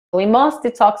We must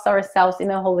detox ourselves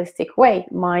in a holistic way,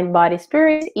 mind, body,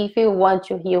 spirit, if we want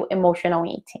to heal emotional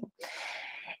eating.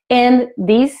 And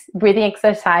this breathing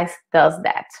exercise does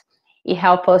that. It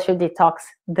helps us to detox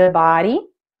the body.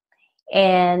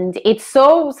 And it's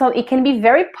so it can be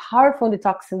very powerful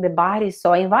detoxing the body.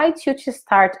 So I invite you to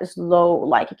start slow.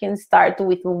 Like you can start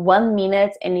with 1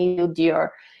 minute and you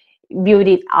build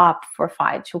it up for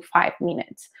 5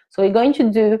 minutes. So we're going to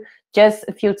do just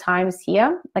a few times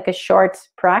here, like a short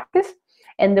practice.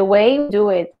 And the way we do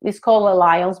it is called a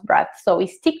lion's breath. So we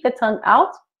stick the tongue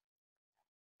out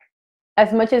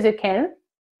as much as you can.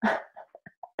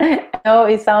 I know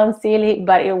it sounds silly,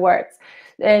 but it works.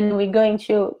 And we're going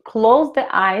to close the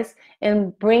eyes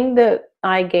and bring the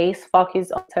eye gaze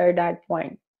focus on third eye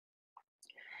point.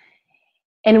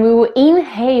 And we will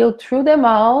inhale through the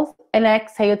mouth and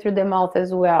exhale through the mouth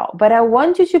as well. But I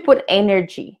want you to put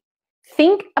energy.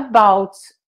 Think about,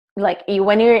 like,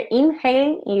 when you're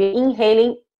inhaling,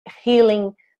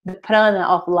 healing the prana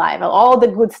of life, all the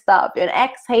good stuff. You're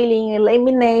exhaling,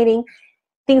 eliminating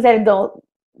things that don't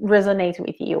resonate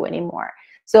with you anymore.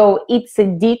 So it's a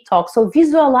detox. So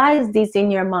visualize this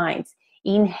in your mind.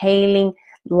 Inhaling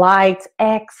light,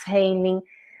 exhaling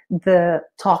the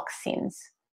toxins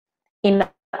in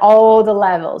all the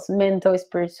levels, mental,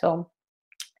 spiritual,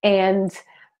 and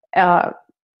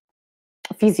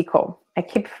physical. I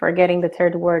keep forgetting the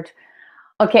third word.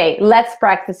 Okay, let's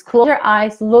practice. Close your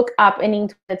eyes, look up and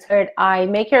into the third eye.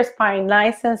 Make your spine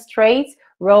nice and straight.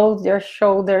 Roll your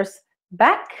shoulders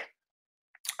back.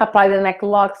 Apply the neck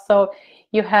lock so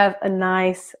you have a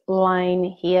nice line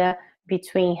here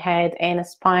between head and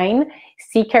spine.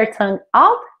 Stick your tongue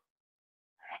out.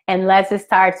 And let's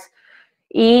start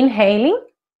inhaling.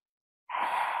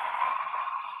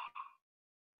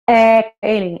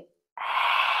 Exhaling.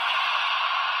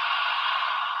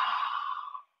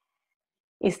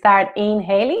 You start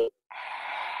inhaling.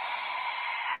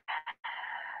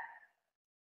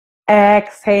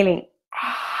 Exhaling.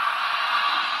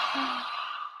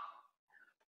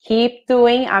 Keep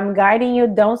doing. I'm guiding you.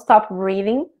 Don't stop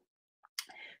breathing.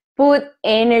 Put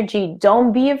energy.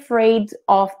 Don't be afraid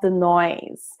of the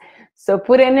noise. So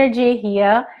put energy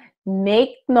here.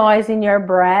 Make noise in your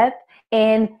breath.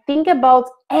 And think about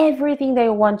everything that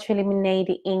you want to eliminate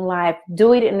in life.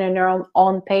 Do it in your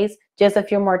own pace. Just a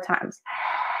few more times.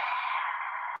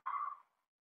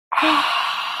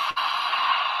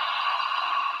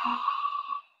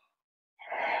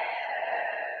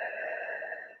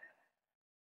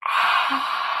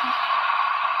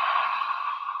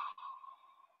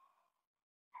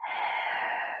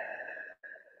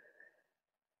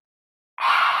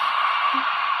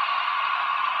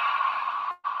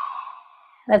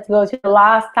 Let's go to the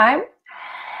last time.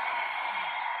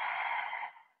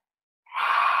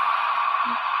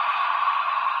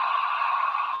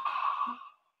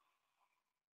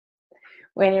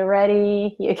 When you're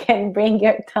ready, you can bring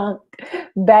your tongue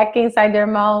back inside your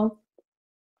mouth.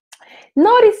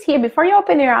 Notice here, before you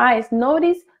open your eyes,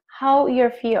 notice how you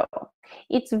feel.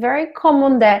 It's very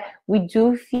common that we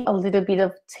do feel a little bit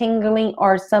of tingling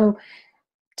or some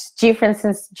different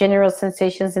general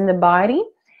sensations in the body.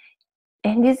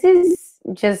 And this is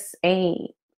just it's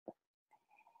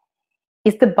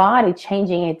the body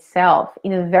changing itself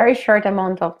in a very short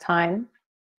amount of time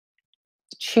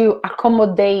to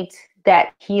accommodate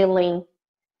that healing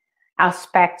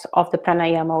aspect of the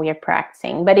pranayama we are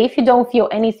practicing. But if you don't feel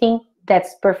anything,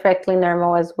 that's perfectly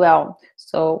normal as well.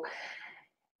 So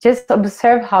just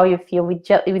observe how you feel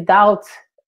without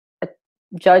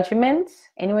judgment.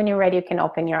 And when you're ready, you can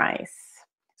open your eyes.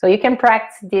 So you can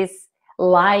practice this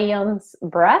lion's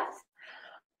breath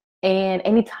and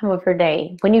any time of your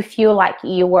day. When you feel like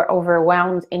you were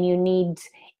overwhelmed and you need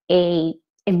a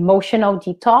emotional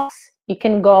detox, you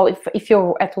can go, if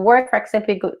you're at work, for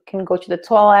example, you can go to the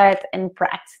toilet and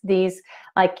practice this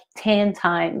like 10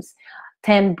 times,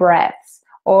 10 breaths.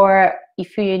 Or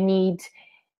if you need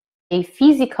a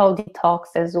physical detox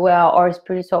as well, or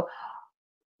spiritual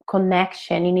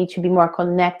connection, you need to be more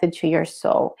connected to your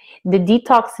soul. The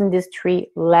detox in these 3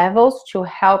 levels to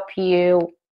help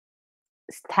you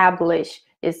establish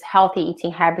these healthy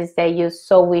eating habits that you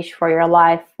so wish for your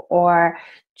life, or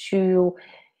to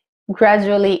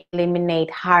gradually eliminate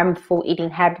harmful eating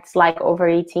habits like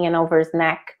overeating and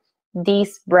oversnack.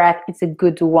 This breath is a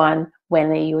good one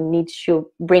when you need to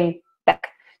bring back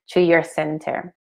to your center.